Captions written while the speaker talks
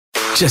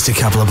Just a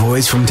couple of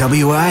boys from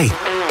WA.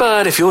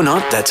 But if you're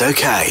not, that's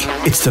okay.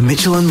 It's the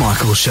Mitchell and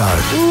Michael Show.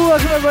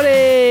 Welcome,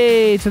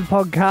 everybody, to the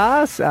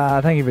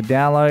podcast. Thank you for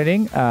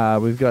downloading.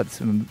 We've got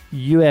some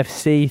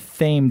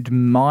UFC-themed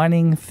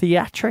mining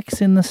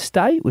theatrics in the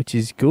state, which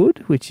is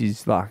good, which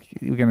is like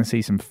we're going to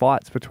see some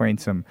fights between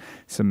some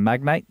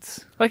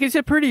magnates. Like, it's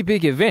a pretty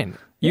big event,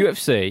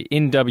 UFC,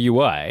 in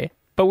WA,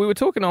 but we were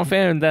talking off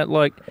air that,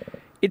 like,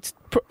 it's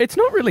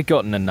not really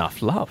gotten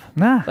enough love.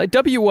 Nah. Like,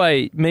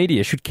 WA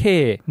media should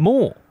care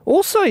more.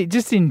 Also,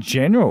 just in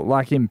general,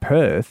 like in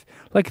Perth,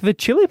 like the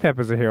Chili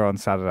Peppers are here on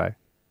Saturday.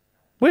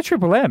 We're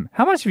Triple M.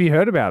 How much have you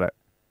heard about it?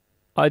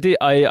 I did.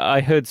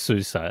 I heard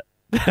Sue say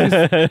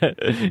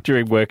it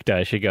during work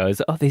day. She goes,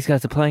 "Oh, these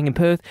guys are playing in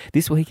Perth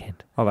this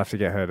weekend," I'll have to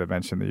get her to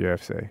mention the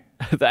UFC.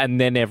 and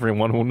then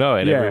everyone will know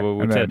it. Yeah, Everyone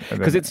will and tell. then-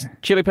 Because it's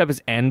Chili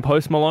Peppers and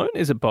Post Malone.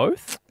 Is it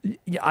both?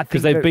 Yeah, I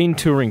Because think they've been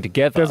touring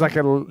together. there's like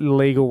a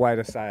legal way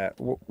to say it,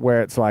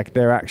 where it's like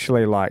they're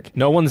actually like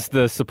No one's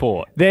the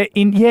support. they're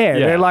in. Yeah.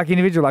 They're like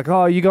individual. Like,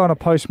 oh, you go on a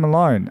Post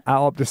Malone at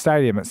Optus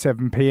Stadium at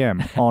 7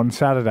 p.m. on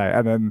Saturday,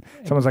 and then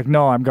someone's like,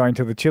 no, I'm going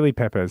to the Chili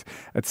Peppers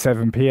at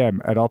 7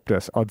 p.m. at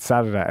Optus on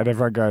Saturday, and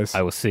everyone goes,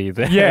 I will see you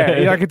there.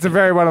 yeah, like it's a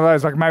very one of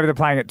those. Like maybe they're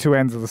playing at two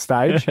ends of the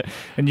stage,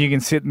 and you can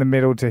sit in the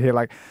middle to hear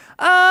like,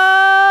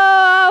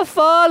 ah,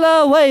 fall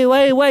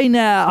away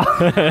now.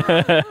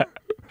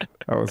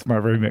 That was my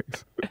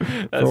remix.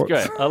 That's Thoughts?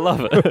 great. I love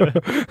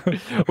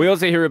it. We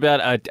also hear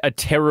about a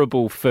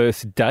terrible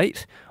first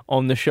date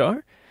on the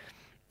show.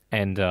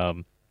 And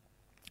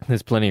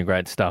there's plenty of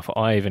great stuff.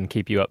 I even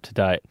keep you up to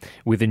date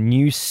with a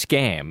new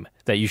scam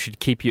that you should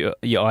keep your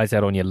eyes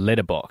out on your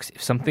letterbox.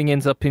 If something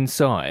ends up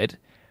inside,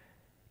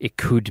 it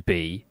could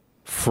be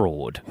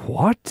fraud.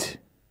 What?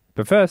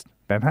 But first,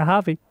 Ben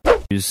Harvey.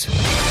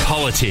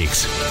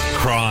 Politics,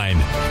 crime,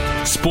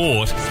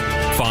 sport,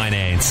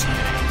 finance.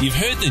 You've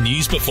heard the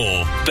news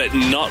before, but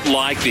not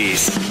like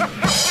this.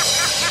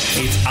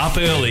 It's Up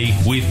Early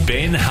with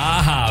Ben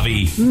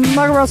Harvey.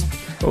 Michael Ross.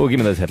 Oh, give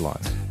me those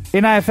headlines.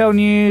 In AFL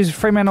news,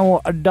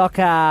 Fremantle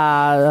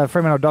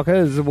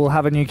Dockers will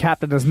have a new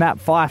captain as Nat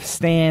Fyfe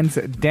stands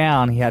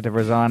down. He had to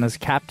resign as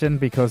captain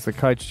because the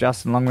coach,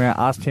 Justin Longmire,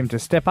 asked him to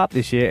step up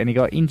this year and he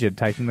got injured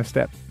taking the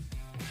step.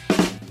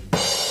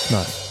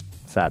 Nice.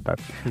 Sad, though.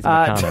 He's a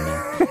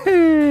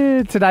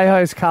Meccano now. Today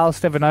host Carl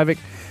Stevanovic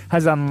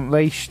has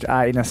unleashed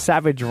in a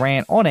savage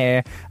rant on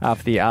air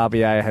after the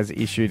RBA has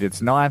issued its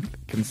 9th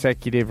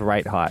consecutive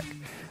rate hike.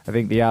 I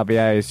think the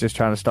RBA is just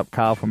trying to stop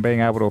Carl from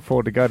being able to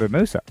afford to go to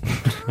Noosa.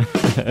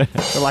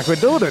 They're like, we're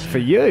doing it for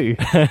you.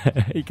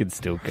 He can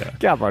still go.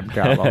 Come on,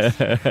 Carlos.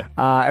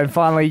 And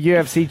finally,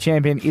 UFC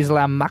champion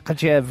Islam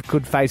Makhachev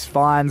could face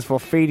fines for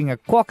feeding a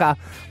quokka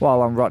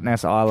while on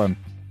Rottnest Island.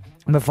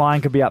 The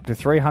fine could be up to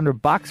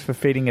 $300 for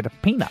feeding it a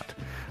peanut.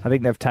 I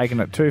think they've taken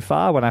it too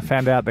far when I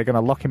found out they're going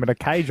to lock him in a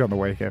cage on the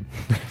weekend.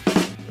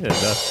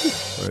 Yeah,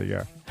 There you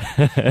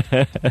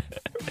go.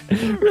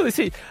 really,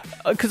 see,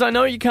 because I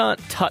know you can't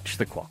touch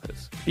the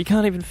quokkas. You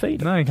can't even feed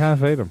them. No, you can't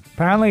feed them.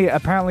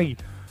 Apparently,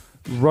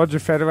 Roger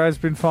Federer's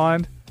been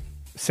fined.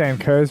 Sam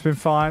Kerr's been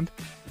fined.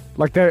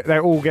 Like, they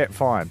all get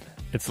fined.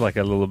 It's like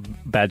a little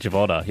badge of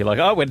honour. You're like,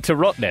 I went to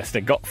Rottnest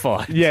and got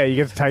fined. Yeah, you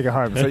get to take it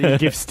home. So you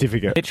gift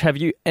certificate. Mitch, have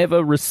you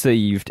ever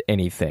received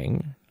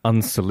anything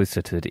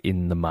unsolicited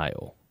in the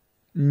mail?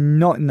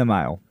 Not in the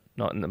mail.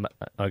 Not in the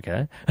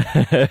okay.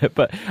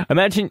 But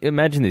imagine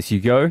this. You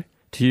go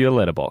to your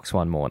letterbox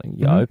one morning,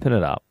 you open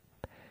it up,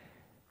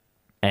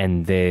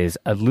 and there's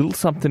a little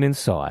something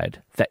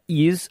inside that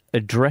is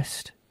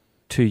addressed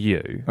to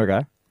you,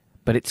 Okay.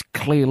 but it's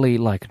clearly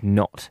like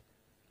not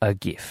a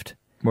gift.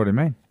 What do you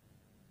mean?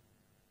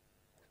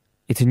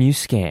 It's a new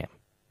scam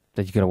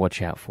that you've got to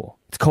watch out for.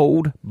 It's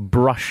called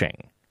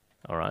brushing.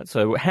 All right.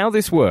 So how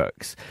this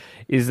works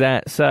is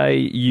that, say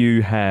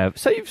you've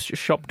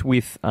shopped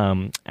with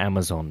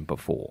Amazon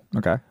before.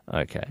 Okay.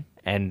 Okay.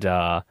 And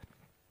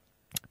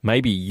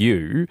maybe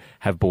you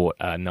have bought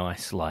a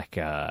nice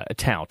a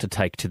towel to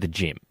take to the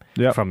gym.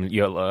 Yep.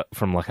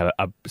 From like a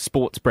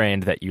sports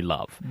brand that you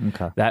love.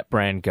 Okay. That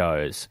brand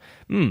goes,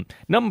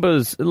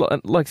 numbers,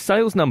 like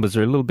sales numbers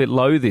are a little bit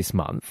low this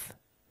month.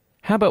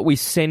 How about we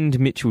send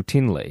Mitchell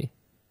Tinley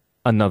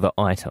another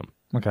item?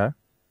 Okay.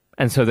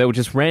 And so they'll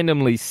just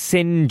randomly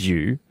send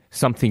you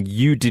something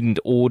you didn't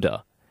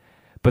order,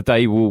 but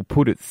they will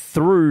put it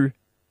through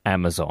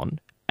Amazon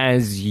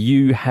as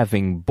you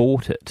having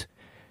bought it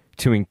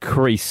to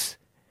increase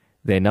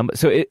their number.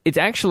 So it's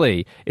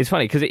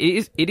funny because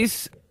it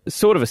is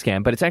sort of a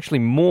scam, but it's actually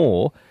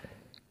more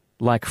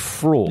like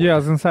fraud. Yeah, I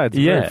was going to say, it's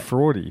very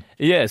fraudy.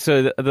 Yeah,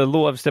 so the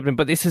law have stepped in.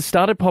 But this has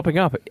started popping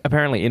up,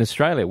 apparently, in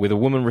Australia, with a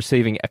woman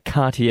receiving a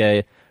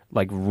Cartier,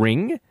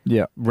 ring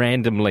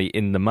randomly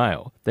in the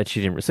mail that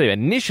she didn't receive.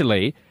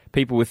 Initially,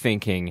 people were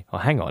thinking, oh,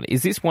 hang on,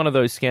 is this one of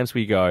those scams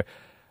where you go,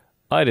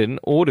 I didn't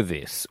order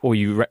this? Or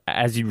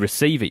as you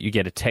receive it, you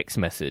get a text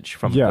message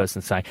from the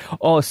person saying,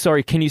 oh,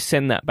 sorry, can you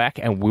send that back?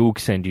 And we'll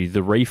send you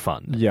the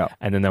refund. Yeah.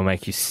 And then they'll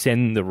make you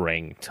send the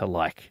ring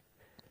to,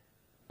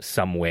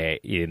 somewhere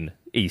in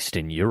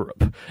Eastern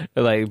Europe.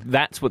 Like,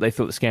 that's what they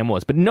thought the scam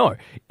was. But no,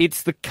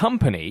 it's the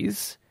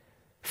companies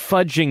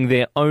fudging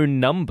their own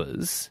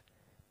numbers,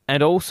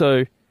 and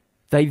also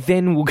they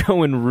then will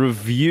go and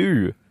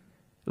review.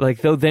 Like,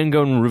 they'll then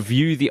go and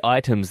review the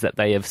items that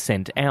they have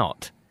sent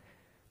out.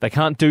 They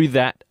can't do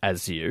that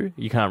as you.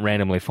 You can't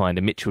randomly find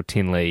a Mitchell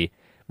Tinley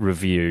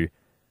review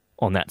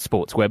on that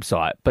sports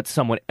website, but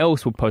someone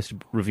else will post a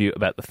review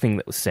about the thing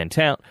that was sent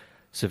out.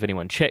 So if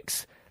anyone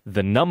checks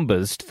the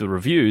numbers to the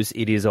reviews,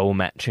 it is all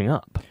matching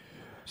up.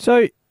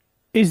 So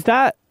is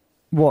that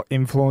what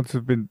influencers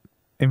have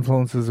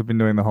been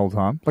doing the whole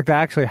time? Like, they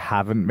actually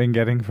haven't been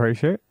getting free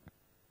shit?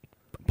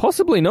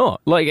 Possibly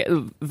not. Like,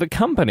 the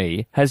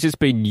company has just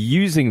been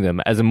using them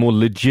as a more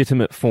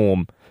legitimate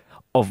form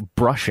of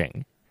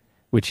brushing,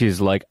 which is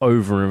like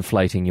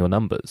overinflating your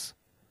numbers.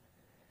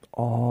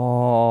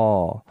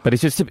 Oh, but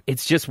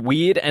it's just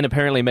weird, and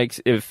apparently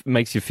makes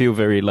you feel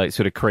very like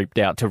sort of creeped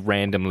out to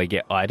randomly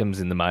get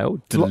items in the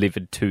mail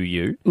delivered to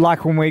you.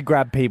 Like when we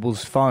grab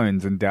people's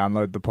phones and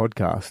download the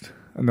podcast,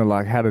 and they're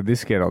like, "How did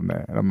this get on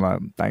there?" And I'm like,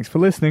 "Thanks for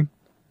listening."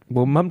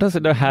 Well, Mum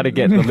doesn't know how to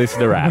get the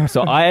listener app,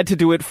 so I had to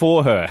do it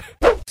for her.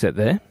 Sit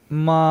there,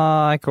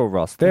 Michael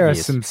Ross. There are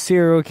some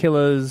serial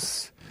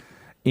killers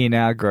in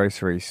our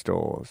grocery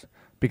stores.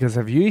 Because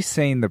have you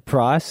seen the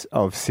price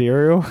of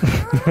cereal?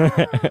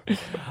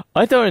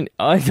 I don't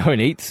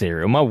eat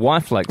cereal. My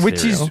wife likes cereal.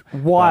 Which is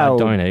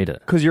wild. I don't eat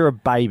it. Because you're a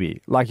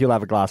baby. Like, you'll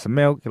have a glass of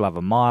milk, you'll have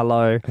a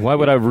Milo. Why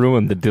would I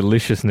ruin the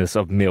deliciousness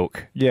of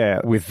milk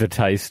with the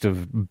taste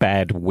of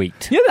bad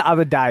wheat? You know, the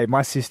other day,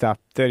 my sister,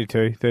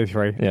 32,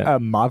 33, a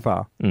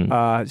mother,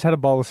 just had a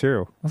bowl of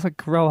cereal. I was like,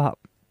 grow up.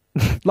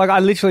 Like, I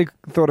literally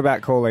thought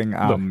about calling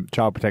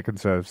Child Protective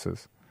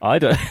Services.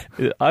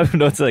 I'm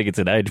not saying it's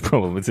an age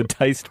problem. It's a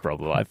taste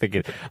problem. I think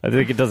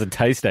it doesn't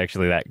taste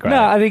actually that great.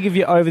 No, I think if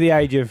you're over the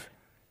age of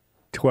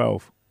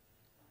 12,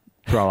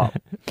 grow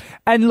up.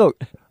 And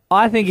look,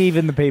 I think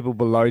even the people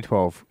below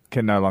 12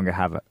 can no longer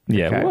have it.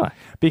 Yeah, okay? Why?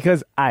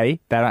 Because A,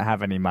 they don't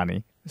have any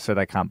money, so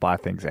they can't buy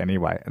things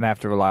anyway, and they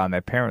have to rely on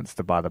their parents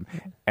to buy them.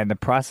 And the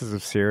prices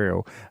of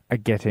cereal are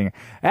getting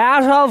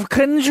out of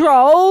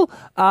control.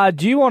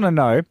 Do you want to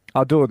know?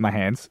 I'll do it with my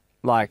hands.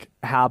 Like,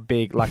 how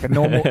big, like a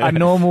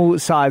normal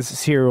size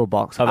cereal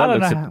box. Oh,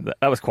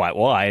 that was quite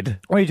wide.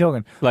 What are you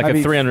talking? Like maybe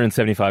a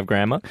 375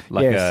 grammer?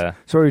 Yes.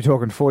 So what are you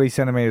talking? 40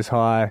 centimetres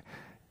high,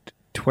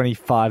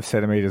 25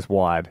 centimetres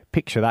wide.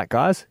 Picture that,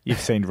 guys. You've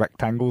seen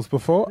rectangles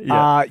before.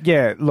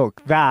 Yeah.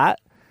 Look, that.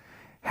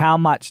 How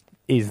much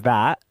is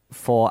that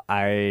for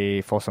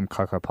some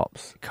Cocoa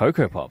Pops?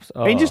 Cocoa Pops?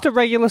 Oh. In just a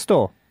regular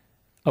store.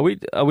 Are we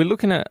over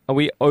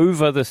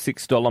the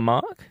 $6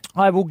 mark?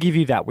 I will give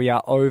you that. We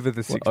are over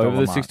the $6 mark. Over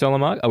the $6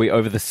 mark? Are we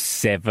over the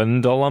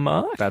 $7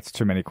 mark? That's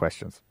too many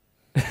questions.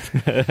 I'm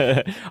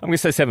going to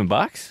say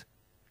 $7.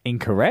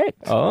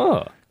 Incorrect.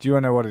 Oh. Do you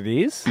want to know what it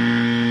is?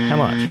 How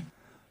much?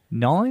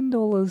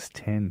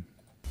 $9.10.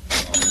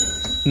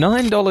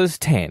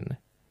 $9.10.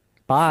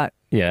 But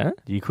yeah,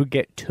 you could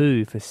get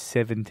 2 for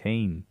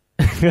 $17.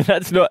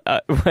 That's not.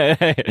 Was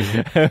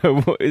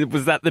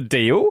that the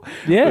deal?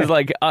 Yeah. It was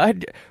like I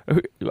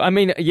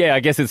mean, yeah.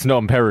 I guess it's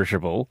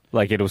non-perishable.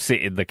 Like, it'll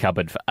sit in the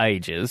cupboard for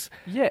ages.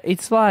 Yeah,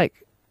 it's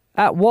like,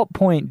 at what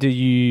point do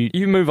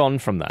you move on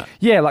from that?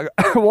 Yeah, like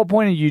at what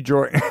point are you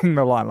drawing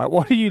the line? Like,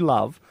 what do you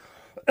love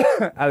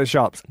at the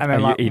shops? And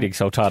then, are you eating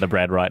sultana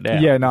bread right now?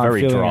 Yeah, no,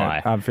 very I'm feeling dry.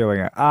 It. I'm feeling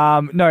it.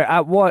 No,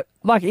 at what?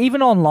 Like,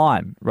 even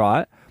online,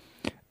 right?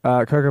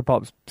 Cocoa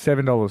Pops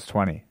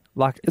 $7.20.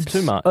 Like, it's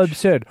too much.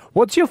 Absurd.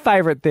 What's your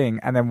favourite thing,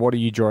 and then what are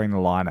you drawing the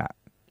line at?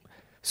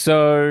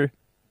 So,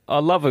 I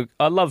love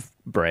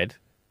bread,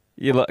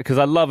 because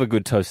I love a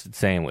good toasted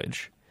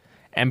sandwich,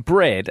 and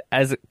bread,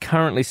 as it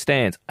currently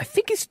stands, I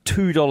think is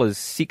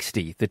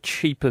 $2.60, the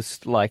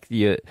cheapest, like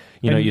your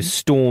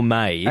store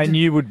made. And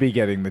you would be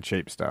getting the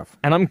cheap stuff.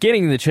 And I'm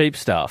getting the cheap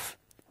stuff.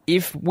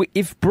 If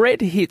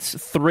bread hits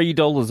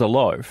 $3 a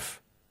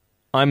loaf,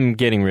 I'm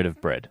getting rid of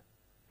bread.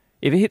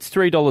 If it hits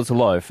 $3 a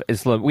loaf,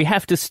 it's like we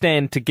have to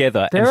stand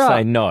together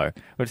say no.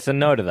 We have to say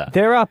no to that.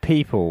 There are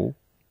people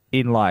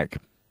in, like,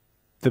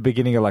 the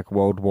beginning of, like,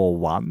 World War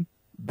I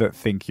that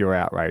think you're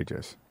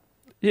outrageous.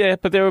 Yeah,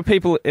 but there were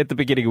people at the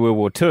beginning of World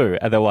War II,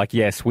 and they're like,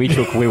 yes, we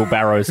took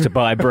wheelbarrows to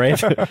buy bread.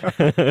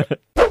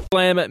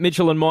 Slam,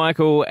 Mitchell and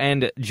Michael,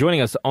 and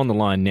joining us on the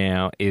line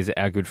now is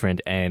our good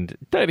friend and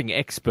dating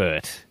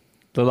expert,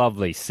 the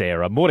lovely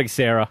Sarah. Morning,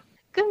 Sarah.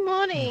 Good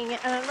morning,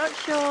 and I'm not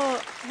sure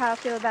how I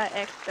feel about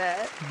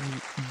expert.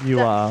 You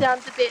are.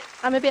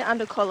 I'm a bit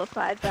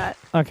underqualified, but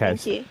okay.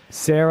 Thank you.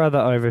 Sarah the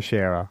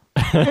oversharer.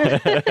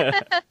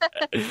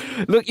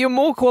 Look, you're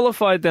more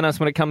qualified than us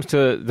when it comes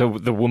to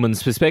the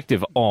woman's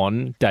perspective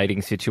on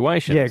dating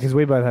situations. Yeah, because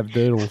we both have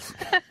doodles.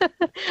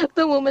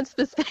 The woman's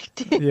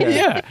perspective.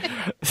 Yeah.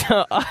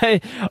 So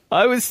I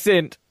was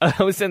sent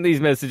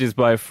these messages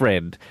by a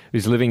friend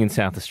who's living in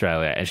South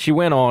Australia, and she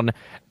went on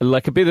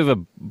like a bit of a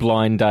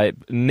blind date,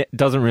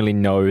 doesn't really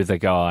know the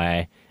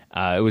guy.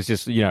 It was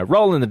just,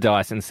 rolling the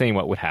dice and seeing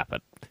what would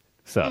happen.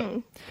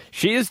 So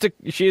she has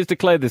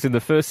declared this in the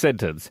first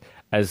sentence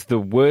as the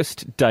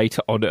worst date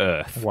on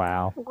earth.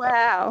 Wow.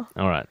 Wow.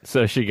 All right,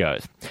 so she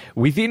goes,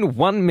 within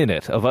 1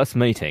 minute of us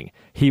meeting,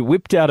 he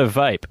whipped out a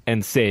vape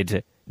and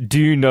said, "Do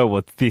you know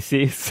what this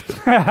is?"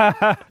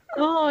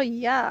 Oh,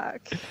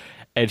 yuck.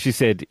 And she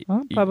said,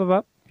 Oh, blah, blah,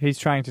 blah. He's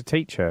trying to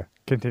teach her.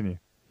 Continue.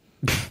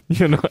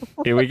 "You're not."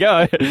 Here we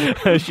go.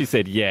 She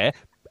said, "Yeah."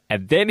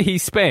 And then he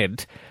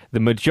spent the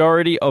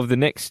majority of the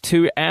next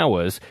 2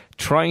 hours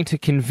trying to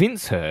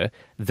convince her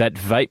that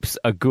vapes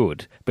are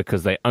good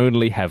because they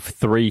only have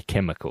 3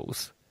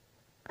 chemicals.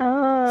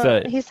 Oh,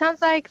 So- he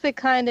sounds like the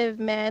kind of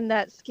man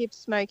that skipped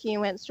smoking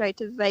and went straight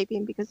to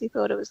vaping because he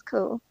thought it was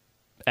cool.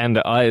 And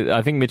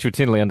I think Mitchell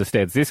Tinley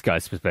understands this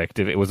guy's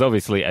perspective. It was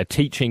obviously a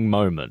teaching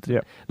moment.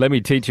 Yep. Let me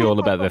teach you all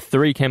about the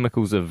 3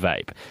 chemicals of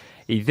vape.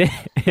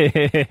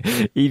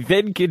 He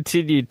then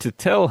continued to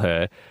tell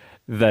her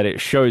that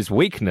it shows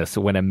weakness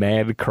when a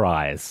man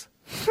cries.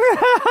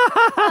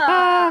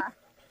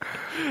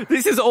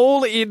 This is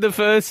all in the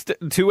first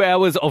 2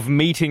 hours of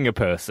meeting a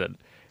person.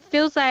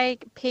 Feels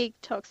like peak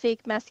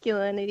toxic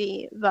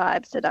masculinity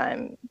vibes that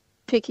I'm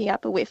picking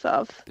up a whiff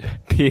of.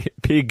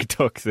 Pig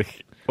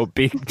toxic. Or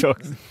big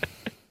toxic.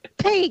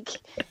 Peak!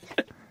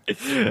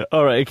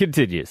 All right, it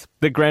continues.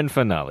 The grand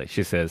finale,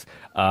 she says,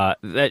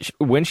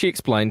 when she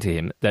explained to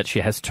him that she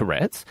has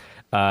Tourette's,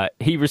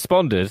 he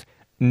responded,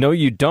 "No,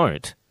 you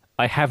don't.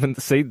 I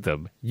haven't seen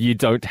them. You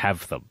don't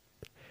have them."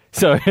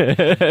 So,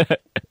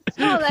 It's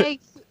not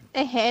like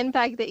a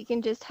handbag that you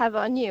can just have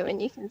on you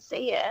and you can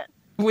see it.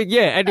 well,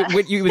 yeah, and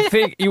you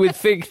would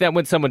think that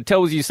when someone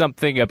tells you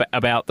something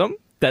about them,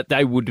 that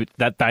they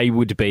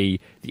would be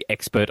the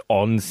expert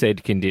on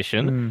said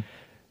condition.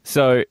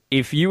 So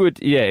if you were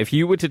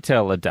to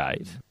tell a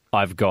date,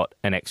 "I've got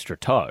an extra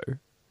toe,"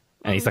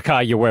 and he's like,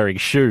 "You're wearing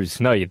shoes."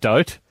 "No, you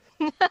don't."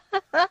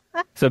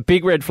 So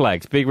big red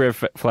flags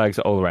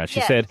all around. She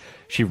Yes. said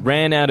she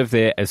ran out of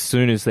there as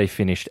soon as they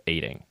finished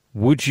eating.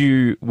 Would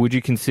you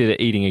consider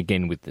eating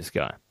again with this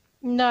guy?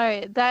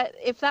 No,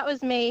 if that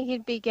was me,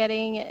 he'd be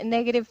getting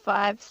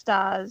 -5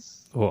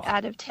 stars Oh.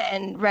 out of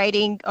 10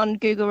 rating on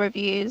Google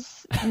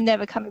reviews.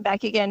 Never coming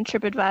back again.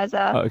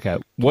 TripAdvisor. Okay.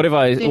 What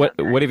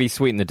if he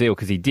sweetened the deal?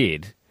 Because he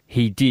did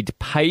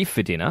pay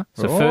for dinner.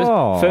 So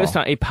first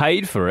time he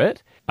paid for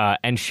it,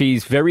 and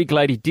she's very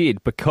glad he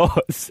did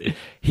because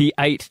he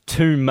ate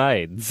 2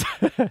 maids.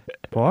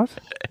 What?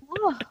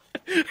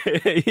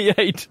 He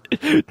ate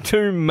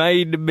 2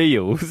 maid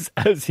meals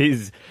as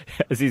his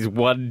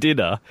one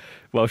dinner,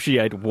 while she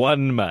ate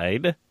 1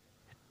 maid.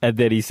 And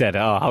then he said,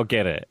 "Oh, I'll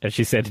get it." And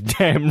she said,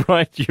 "Damn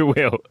right you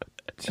will."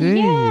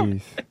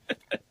 Jeez.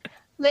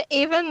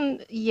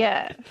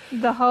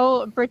 The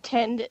whole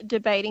pretend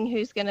debating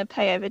who's going to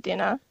pay over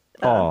dinner.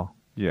 Oh,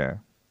 yeah.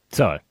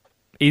 So,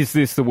 is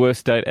this the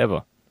worst date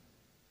ever?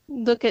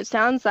 Look, it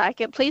sounds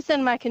like it. Please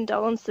send my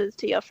condolences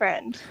to your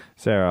friend.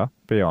 Sarah,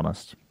 be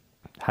honest.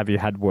 Have you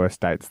had worse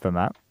dates than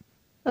that?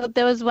 Well,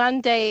 there was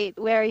one date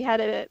where he had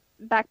a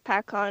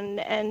backpack on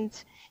and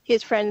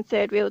his friend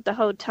third wheeled the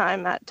whole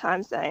time at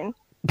Time Zone.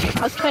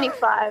 I was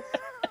 25.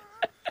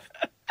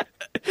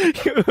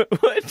 You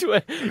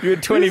were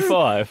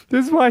 25.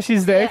 This is why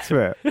she's the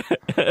expert.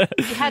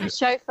 He had a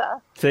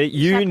chauffeur. See,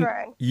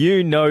 Chaperone.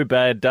 you know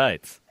bad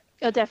dates.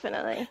 Oh,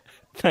 definitely.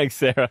 Thanks,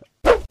 Sarah.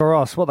 For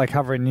us, what they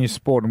cover in news,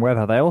 sport and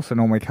weather, they also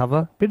normally cover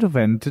a bit of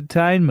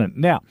entertainment.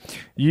 Now,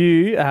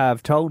 you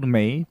have told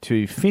me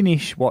to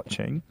finish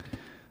watching.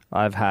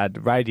 I've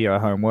had radio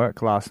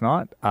homework last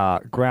night,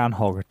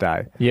 Groundhog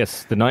Day.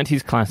 Yes, the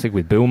 90s classic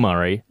with Bill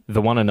Murray,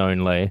 the one and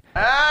only.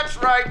 That's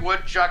right,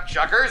 woodchuck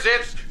chuckers.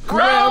 It's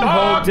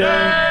Groundhog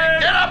Day.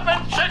 Get up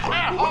and check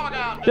that hog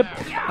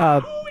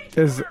out.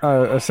 Is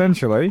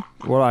essentially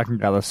what I can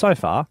gather so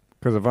far,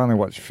 because I've only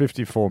watched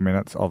 54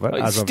 minutes of it.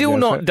 It's still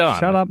not done.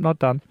 Shut up, not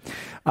done.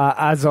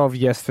 As of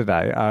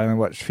yesterday, I only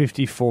watched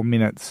 54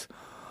 minutes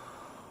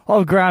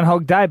of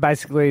Groundhog Day.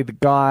 Basically, the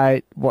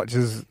guy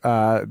watches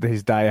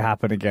his day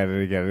happen again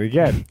and again and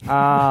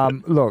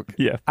again. Look,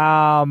 Yeah.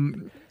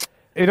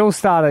 it all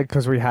started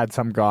because we had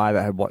some guy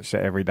that had watched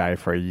it every day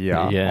for a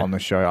year Yeah. on the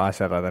show. I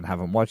said I then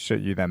haven't watched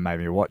it. You then made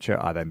me watch it.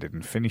 I then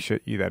didn't finish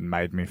it. You then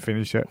made me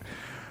finish it.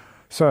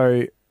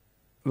 So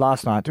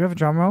last night, do we have a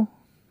drum roll?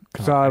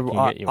 Because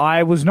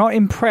I was not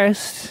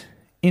impressed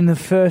in the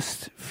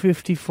first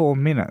 54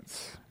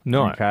 minutes.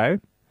 No. Okay.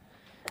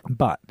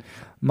 But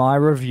my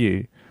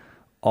review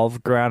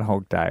of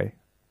Groundhog Day,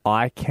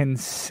 I can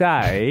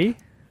say...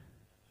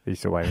 Are you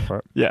still waiting for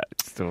it? Yeah,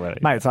 it's still ready.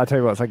 Mate, so I tell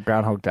you what, it's like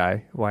Groundhog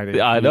Day. Waiting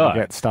I for you know. to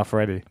get stuff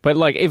ready. But,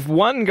 like, if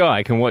one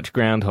guy can watch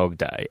Groundhog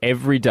Day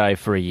every day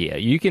for a year,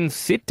 you can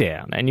sit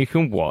down and you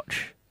can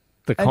watch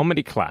the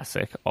comedy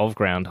classic of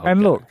Groundhog Day.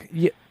 And look,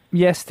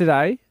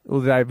 yesterday or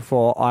the day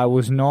before, I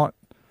was not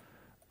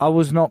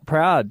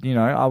proud. You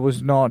know, I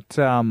was not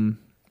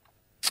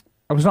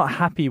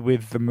happy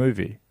with the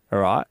movie. All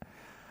right,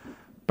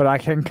 but I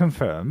can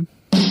confirm.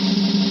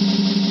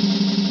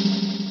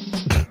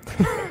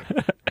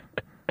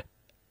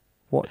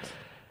 What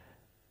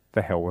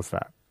the hell was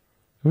that?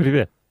 What do you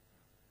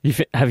mean?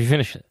 Have you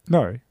finished it?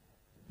 No.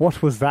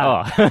 What was that?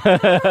 Oh.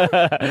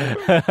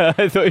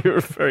 I thought you were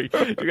referring...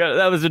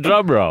 That was a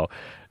drum roll.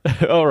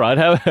 All right,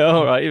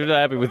 you're not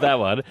happy with that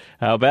one.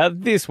 How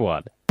about this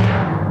one?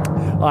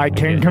 I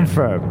can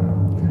confirm.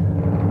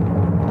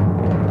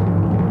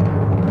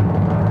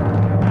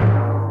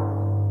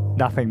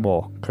 Nothing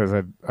more, because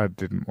I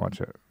didn't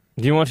watch it.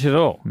 Do you watch it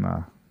all?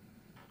 No.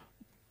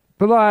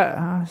 But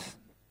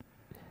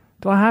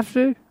do I have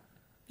to?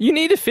 You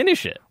need to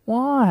finish it.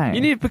 Why?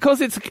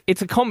 Because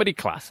it's a comedy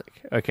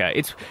classic.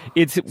 Okay,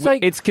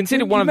 like, it's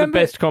considered one of the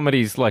best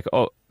comedies like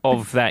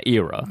of that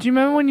era. Do you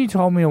remember when you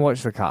told me to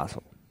watch The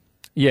Castle?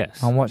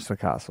 Yes. I watched The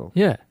Castle.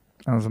 Yeah.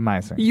 That was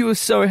amazing. You were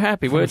so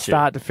happy, From weren't you?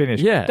 start to finish.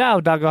 Yeah. Dow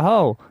dug a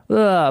hole.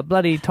 Ugh,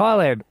 bloody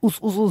Thailand.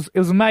 It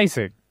was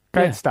amazing.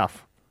 Great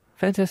stuff.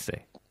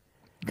 Fantastic.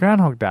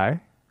 Groundhog Day.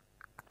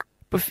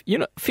 But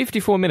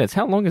 54 minutes.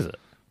 How long is it?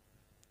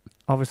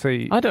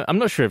 Obviously, I'm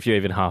not sure if you're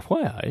even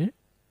halfway, are you?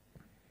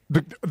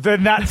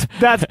 Then that's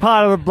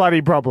part of the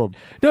bloody problem.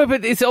 No,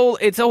 but it's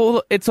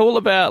all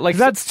about like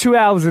that's 2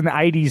 hours and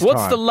 80s.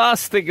 What's the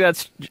last thing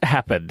that's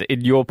happened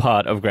in your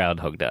part of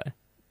Groundhog Day?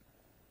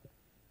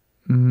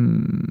 I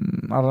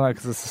don't know,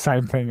 because it's the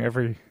same thing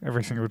every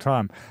single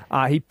time.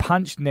 He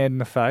punched Ned in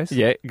the face.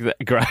 Yeah,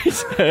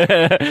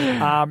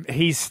 great.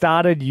 He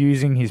started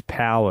using his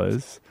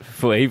powers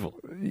for evil.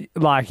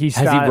 Like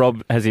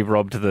Has he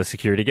robbed the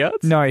security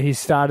guards? No, he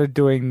started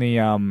doing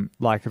the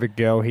like the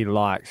girl he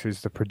likes,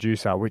 who's the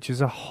producer, which is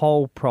a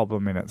whole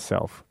problem in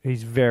itself.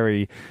 He's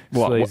very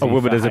sleazy a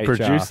woman for as a HR.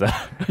 producer.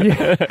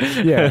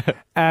 yeah.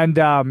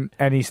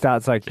 And he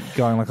starts like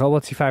going like, oh,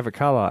 what's your favorite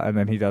color? And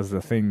then he does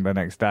the thing the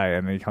next day,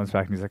 and then he comes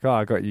back and he's like, oh,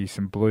 I got you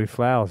some blue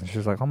flowers, and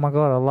she's like, oh my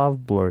god, I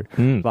love blue.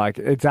 Like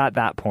it's at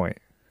that point.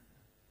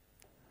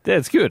 Yeah,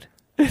 it's good.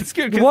 It's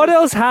good. What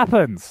else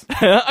happens?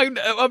 I'm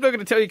not going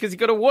to tell you because you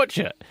got to watch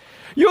it.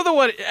 You're the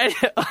one.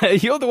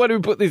 You're the one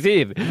who put this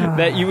in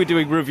that you were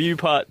doing review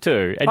part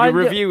 2, and your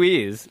review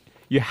is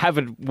you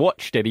haven't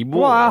watched any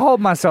more. Well, I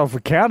hold myself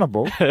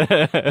accountable.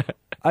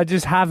 I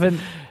just haven't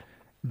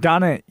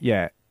done it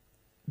yet.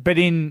 But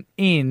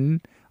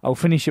I'll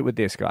finish it with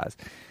this, guys.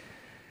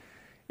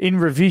 In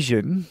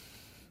revision,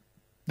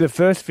 the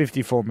first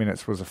 54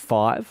 minutes was a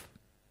 5,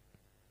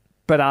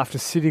 but after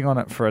sitting on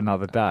it for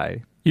another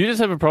day. You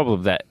just have a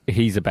problem that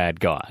he's a bad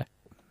guy.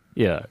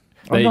 Yeah.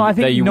 I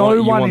think you no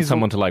one want is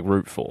someone to like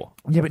root for.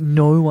 Yeah, but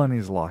no one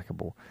is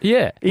likable.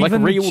 Yeah,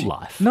 even like real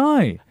life.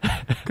 No,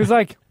 because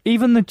like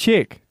even the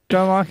chick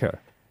don't like her.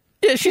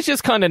 Yeah, she's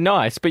just kind of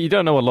nice, but you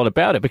don't know a lot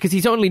about it because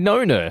he's only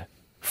known her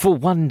for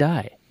one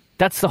day.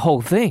 That's the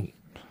whole thing.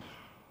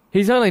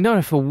 He's only known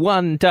her for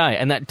one day,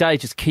 and that day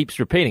just keeps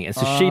repeating it.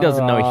 So she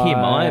doesn't know him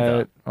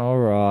either. All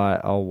right,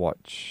 I'll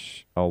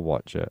watch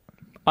it.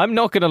 I'm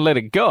not going to let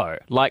it go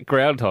like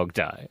Groundhog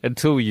Day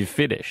until you've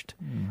finished.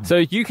 So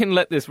you can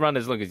let this run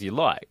as long as you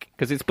like,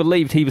 because it's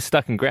believed he was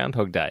stuck in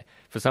Groundhog Day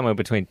for somewhere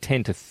between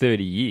 10 to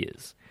 30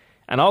 years.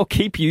 And I'll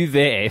keep you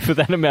there for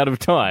that amount of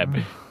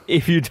time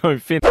if you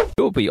don't finish.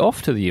 You'll be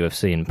off to the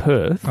UFC in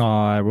Perth.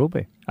 I will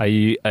be. Are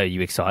you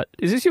excited?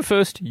 Is this your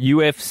first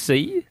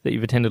UFC that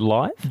you've attended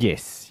live?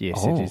 Yes,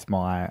 it is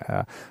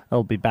my...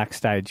 I'll be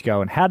backstage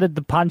going, how did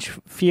the punch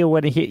feel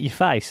when it hit your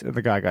face? And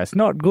the guy goes,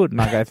 not good.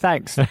 And I go,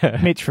 thanks,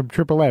 Mitch from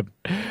Triple M.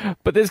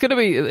 But there's going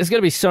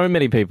to be so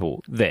many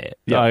people there.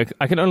 Yeah.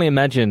 I can only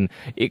imagine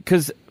it,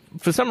 because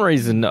for some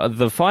reason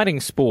the fighting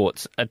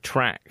sports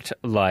attract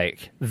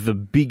like the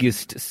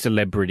biggest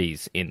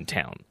celebrities in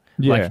town.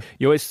 Yeah. Like,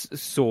 you always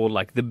saw,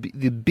 like, the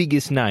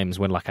biggest names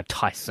when, like, a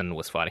Tyson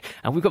was fighting.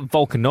 And we've got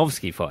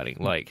Volkanovski fighting,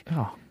 like,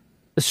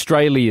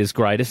 Australia's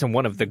greatest and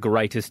one of the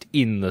greatest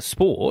in the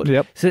sport.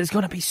 Yep. So there's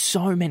going to be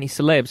so many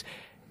celebs.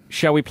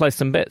 Shall we place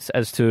some bets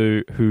as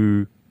to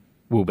who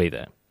will be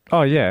there?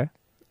 Oh, yeah.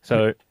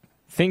 So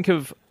think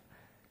of,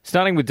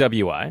 starting with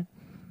WA,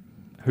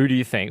 who do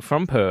you think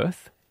from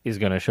Perth is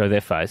going to show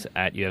their face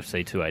at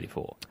UFC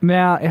 284?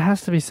 Now, it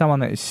has to be someone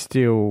that is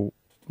still,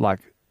 like...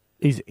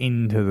 is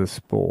into the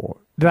sport.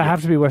 Do they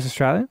have to be West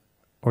Australian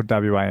or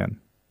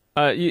WAN?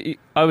 I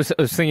was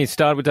thinking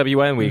start with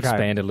WA and we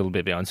expand a little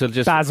bit beyond. So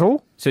just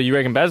Basil. So you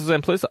reckon Basil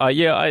Zemplis? I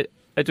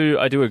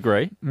do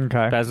agree.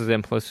 Okay. Basil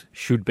Zemplis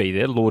should be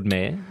there, Lord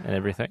Mayor and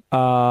everything.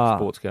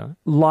 Sports guy.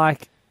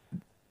 Like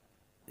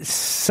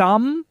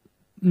some,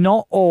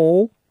 not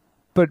all,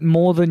 but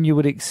more than you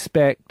would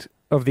expect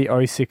of the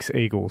 06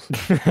 Eagles.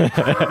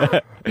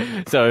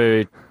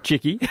 So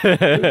Chicky,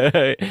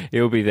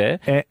 he'll be there.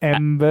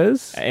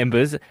 Embers.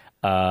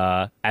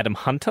 Adam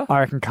Hunter. I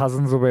reckon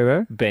Cousins will be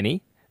there.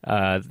 Benny.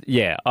 That's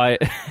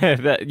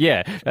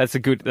a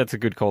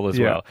good call as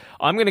well.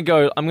 I'm gonna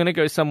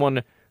go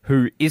someone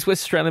who is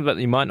West Australian but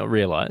you might not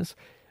realise.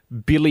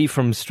 Billy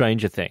from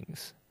Stranger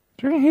Things.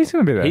 Do you reckon he's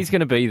going to be there? He's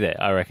going to be there,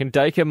 I reckon.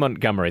 Dacre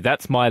Montgomery.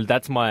 That's my bet.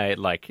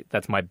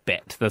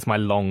 That's my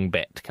long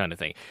bet kind of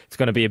thing. It's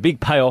going to be a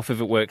big payoff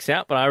if it works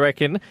out, but I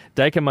reckon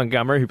Dacre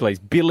Montgomery, who plays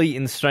Billy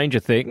in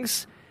Stranger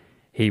Things,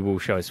 he will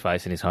show his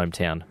face in his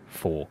hometown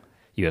for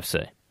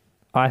UFC.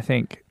 I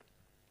think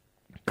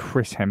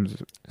Chris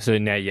Hemsworth. So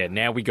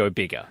now we go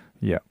bigger.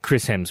 Yeah.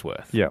 Chris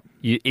Hemsworth. Yeah.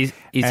 Is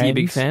he a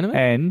big fan of it?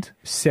 And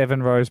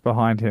 7 rows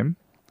behind him,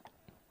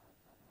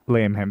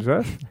 Liam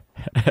Hemsworth.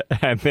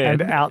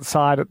 And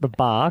outside at the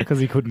bar, because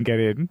he couldn't get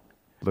in,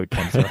 Luke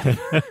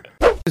Hemsworth.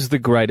 Is the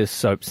greatest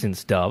soap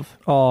since Dove?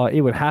 Oh,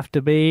 it would have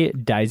to be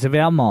Days of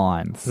Our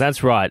Minds.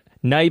 That's right.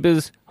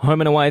 Neighbours,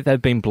 Home and Away,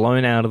 they've been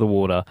blown out of the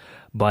water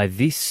by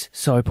this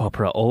soap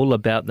opera all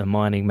about the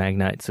mining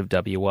magnates of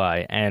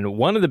WA. And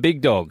one of the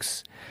big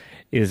dogs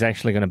is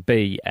actually going to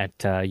be at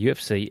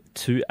UFC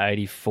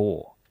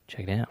 284.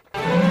 Check it out.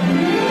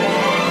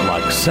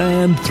 Like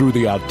sand through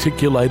the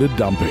articulated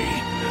dumpy,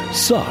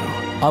 so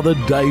are the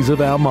Days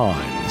of Our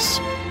Minds.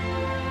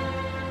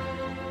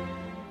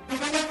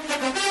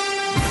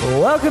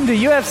 Welcome to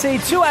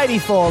UFC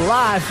 284,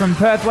 live from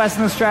Perth,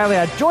 Western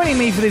Australia. Joining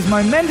me for this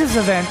momentous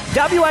event,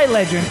 WA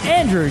legend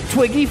Andrew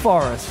Twiggy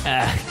Forrest.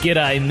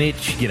 G'day,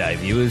 Mitch. G'day,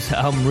 viewers.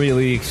 I'm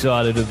really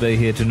excited to be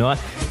here tonight,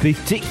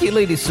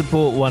 particularly to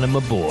support one of my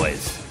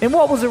boys. In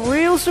what was a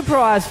real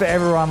surprise for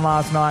everyone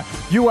last night,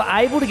 you were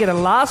able to get a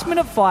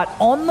last-minute fight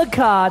on the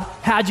card.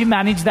 How'd you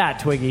manage that,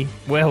 Twiggy?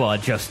 Well, I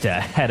just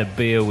had a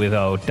beer with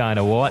old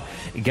Dana White,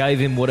 gave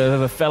him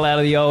whatever fell out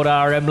of the old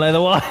RM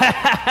leather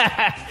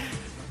white.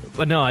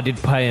 But no, I did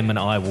pay him an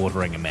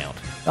eye-watering amount.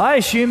 I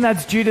assume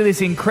that's due to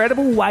this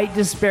incredible weight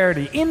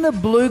disparity. In the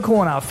blue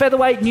corner,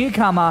 featherweight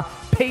newcomer,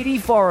 Petey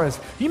Forrest.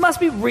 You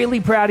must be really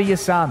proud of your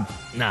son.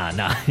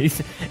 Nah,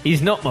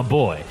 he's not my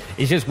boy.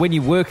 It's just when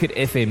you work at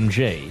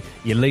FMG,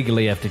 you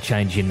legally have to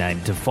change your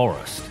name to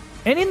Forrest.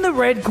 And in the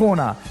red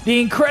corner,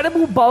 the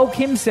incredible bulk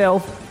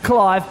himself,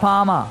 Clive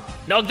Palmer.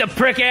 Knock the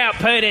prick out,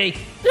 Petey!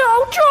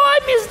 Don't try,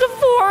 Mr.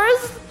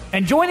 Forrest!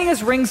 And joining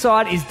us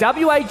ringside is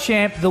WA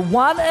champ, the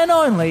one and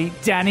only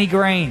Danny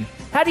Green.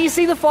 How do you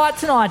see the fight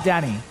tonight,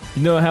 Danny?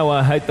 You know how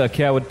I hate the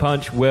coward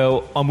punch?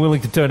 Well, I'm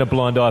willing to turn a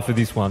blind eye for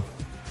this one.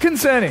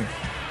 Concerning.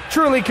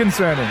 Truly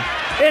concerning.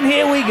 And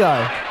here we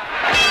go.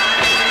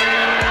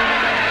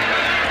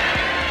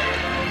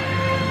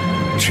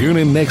 Tune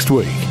in next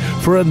week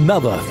for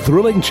another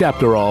thrilling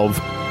chapter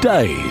of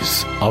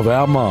Days of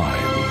Our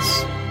Minds.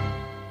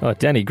 Oh,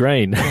 Danny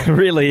Green.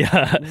 really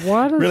not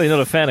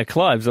a fan of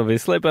Clive's,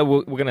 obviously, but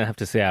we're going to have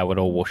to see how it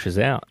all washes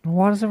out.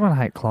 Why does everyone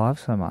hate Clive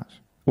so much?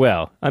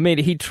 Well, I mean,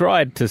 he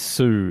tried to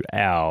sue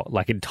our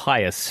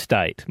entire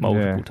state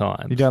multiple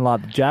times. You don't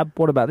like the jab?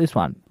 What about this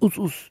one?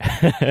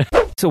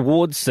 It's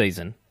awards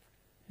season.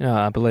 You know,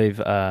 I believe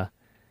the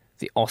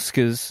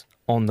Oscars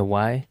on the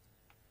way.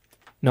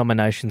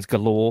 Nominations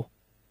galore.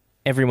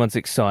 Everyone's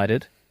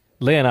excited.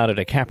 Leonardo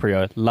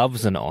DiCaprio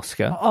loves an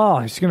Oscar. Oh,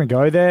 he's going to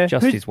go there.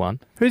 Just his one.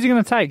 Who's he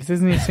going to take? 'Cause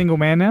isn't he a single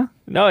man now?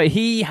 No,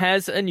 he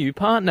has a new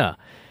partner.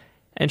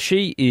 And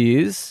she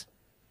is,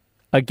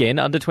 again,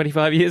 under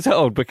 25 years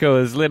old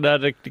because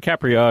Leonardo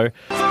DiCaprio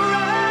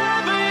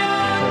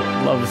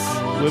loves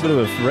a little bit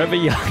of Forever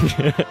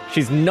Young.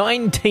 She's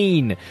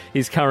 19,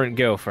 his current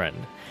girlfriend,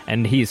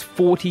 and he is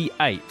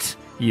 48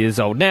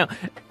 years old. Now,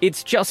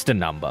 it's just a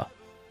number.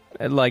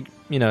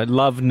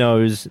 Love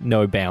knows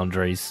no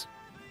boundaries.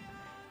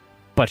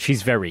 But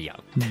she's very young.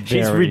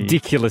 She's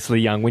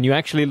ridiculously young. When you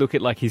actually look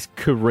at his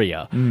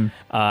career,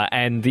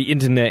 and the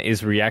internet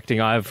is reacting,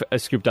 I've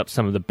scooped up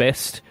some of the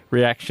best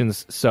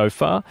reactions so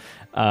far,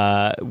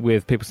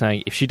 with people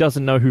saying, if she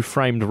doesn't know who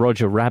framed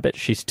Roger Rabbit,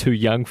 she's too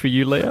young for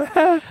you, Leo.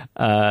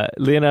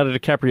 Leonardo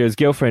DiCaprio's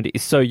girlfriend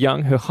is so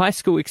young, her high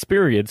school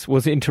experience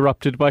was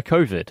interrupted by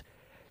COVID.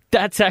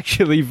 That's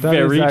actually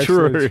very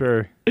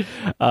true.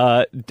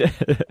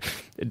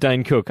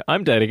 Dane Cook,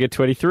 I'm dating a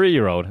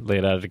 23-year-old.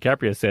 Leonardo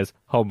DiCaprio says,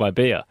 hold my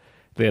beer.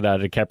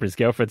 Leonardo DiCaprio's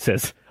girlfriend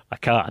says, I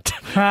can't.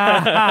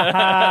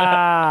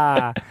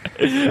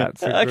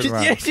 That's a good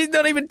one. She's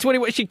not even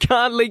 21. She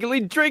can't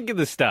legally drink in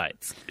the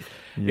States.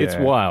 Yeah. It's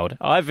wild.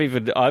 I've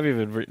even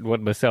written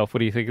one myself. What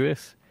do you think of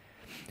this?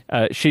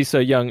 She's so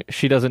young,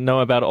 she doesn't know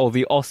about all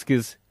the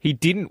Oscars he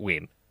didn't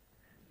win.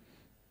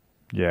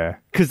 Yeah,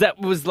 because that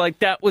was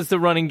the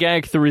running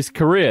gag through his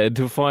career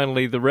until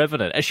finally The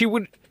Revenant. And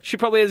she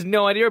probably has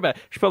no idea about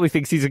it. She probably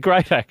thinks he's a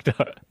great actor.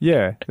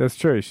 Yeah, that's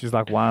true. She's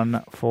like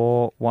 1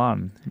 for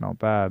 1. Not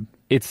bad.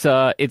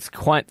 It's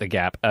quite the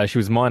gap. She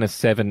was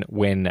 -7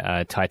 when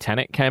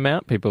Titanic came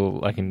out.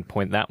 People can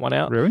point that one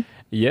out. Really?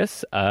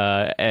 Yes.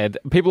 And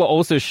people are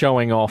also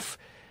showing off.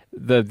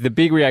 The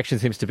big reaction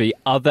seems to be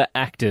other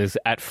actors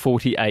at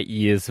 48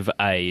 years of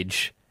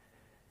age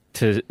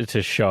to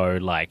show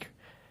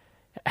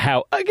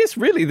how, I guess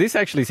really this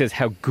actually says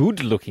how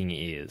good looking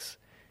he is.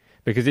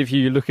 Because if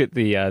you look at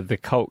the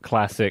cult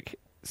classic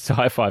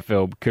sci-fi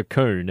film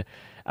Cocoon,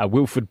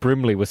 Wilford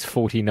Brimley was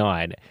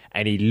 49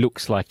 and he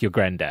looks like your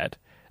granddad.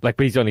 But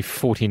he's only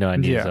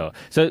 49 years old.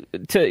 So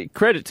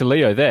credit to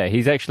Leo there.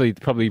 He's actually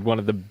probably one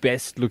of the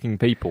best looking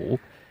people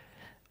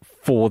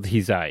for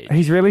his age.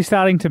 He's really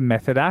starting to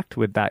method act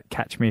with that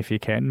Catch Me If You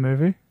Can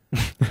movie.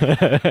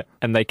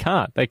 And they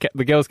can't.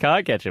 The girls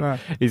can't catch him. Right.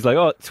 He's like,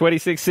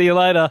 26, see you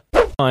later.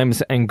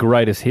 Times and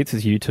greatest hits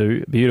is you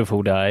two.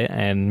 Beautiful day.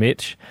 And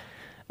Mitch,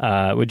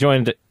 we're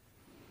joined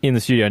in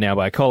the studio now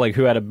by a colleague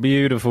who had a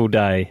beautiful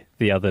day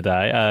the other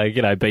day.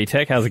 G'day,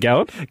 B-Tech. How's it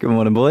going? Good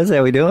morning, boys.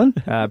 How we doing?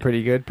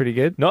 Pretty good, pretty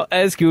good. Not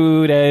as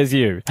good as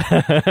you.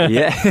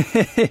 Yeah.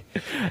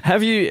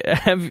 Have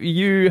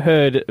you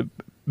heard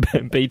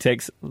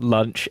B-Tech's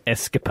lunch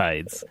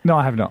escapades? No,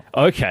 I have not.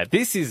 Okay,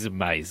 this is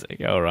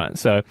amazing. All right,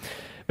 so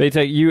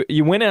B-Tech,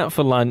 you went out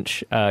for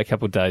lunch a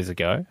couple of days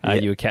ago.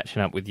 You were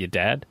catching up with your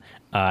dad.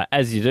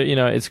 As you do,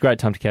 it's a great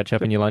time to catch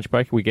up in your lunch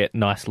break. We get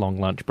nice long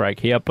lunch break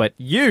here. But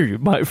you,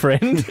 my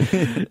friend,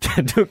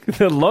 took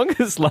the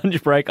longest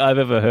lunch break I've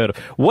ever heard of.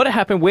 What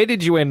happened? Where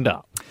did you end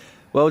up?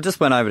 Well, just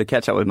went over to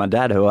catch up with my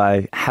dad, who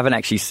I haven't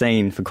actually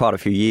seen for quite a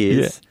few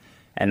years. Yeah.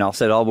 And I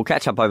said, we'll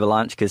catch up over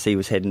lunch because he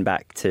was heading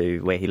back to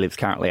where he lives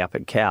currently up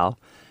at Cal.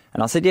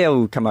 And I said, yeah,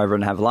 we'll come over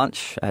and have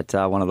lunch at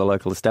one of the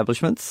local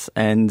establishments.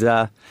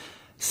 And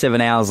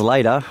 7 hours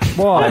later,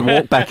 I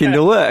walked back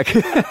into work.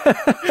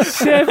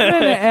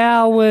 7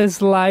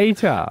 hours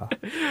later.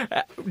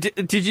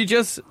 Did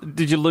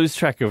you lose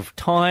track of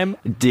time?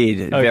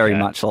 Did. Very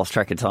much lost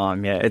track of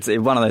time, yeah. It's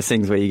one of those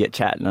things where you get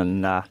chatting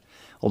and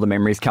all the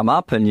memories come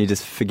up and you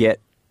just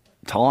forget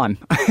time.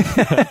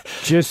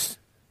 Just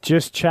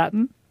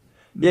chatting?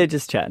 Yeah,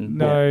 just chatting.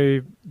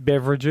 No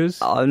beverages?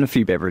 And a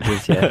few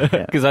beverages, yeah.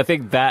 Because I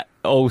think that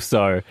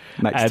also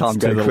makes adds time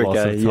to go the quicker,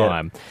 loss of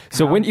time.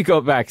 So when you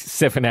got back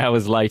 7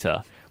 hours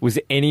later, was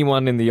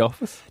anyone in the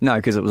office? No,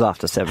 because it was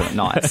after 7 at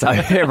night, so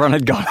everyone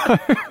had gone home.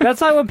 That's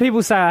like when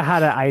people say I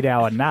had an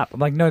 8-hour nap. I'm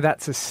like, no,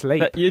 that's a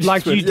sleep. You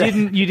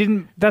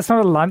didn't. That's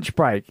not a lunch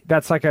break.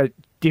 That's like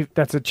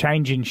that's a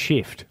change in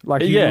shift.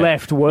 Like you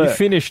left work. You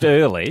finished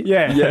early.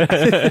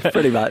 Yeah.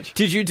 Pretty much.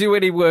 Did you do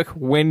any work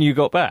when you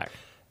got back?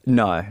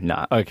 No.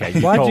 Okay,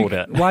 you called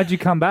it. Why'd you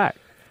come back?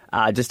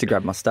 Just to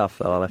grab my stuff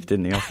that I left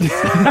in the office.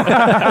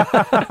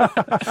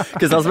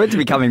 Because I was meant to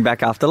be coming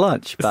back after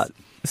lunch, but...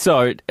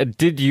 So,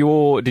 did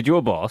your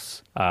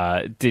boss,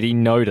 did he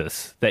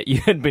notice that you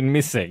had been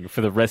missing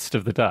for the rest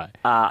of the day?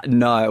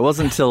 No, it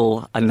wasn't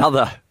until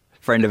another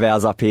friend of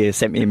ours up here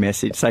sent me a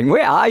message saying,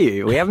 where are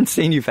you? We haven't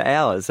seen you for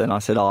hours. And I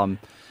said, I'm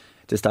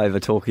just over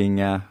talking...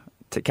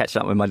 to catch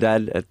up with my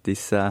dad at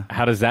this...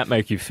 How does that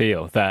make you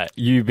feel, that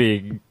you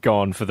being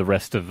gone for the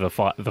rest of the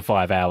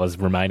 5 hours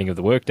remaining of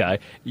the workday,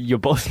 your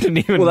boss didn't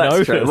even notice?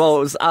 That's true. Well,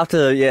 it was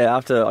after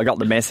I got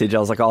the message, I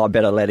was like, I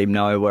better let him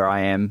know where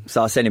I am.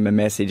 So I sent him a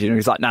message, and he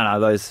was like, no,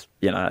 those,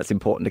 it's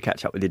important to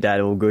catch up with your dad,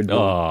 all good.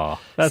 Oh,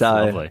 that's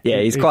lovely. Yeah,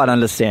 he's quite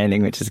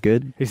understanding, which is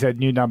good. He said,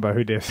 new number,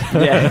 who dis?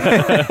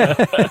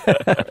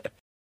 Yeah.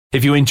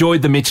 If you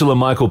enjoyed the Mitchell and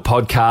Michael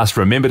podcast,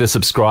 remember to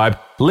subscribe,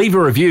 leave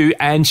a review,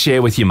 and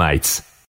share with your mates.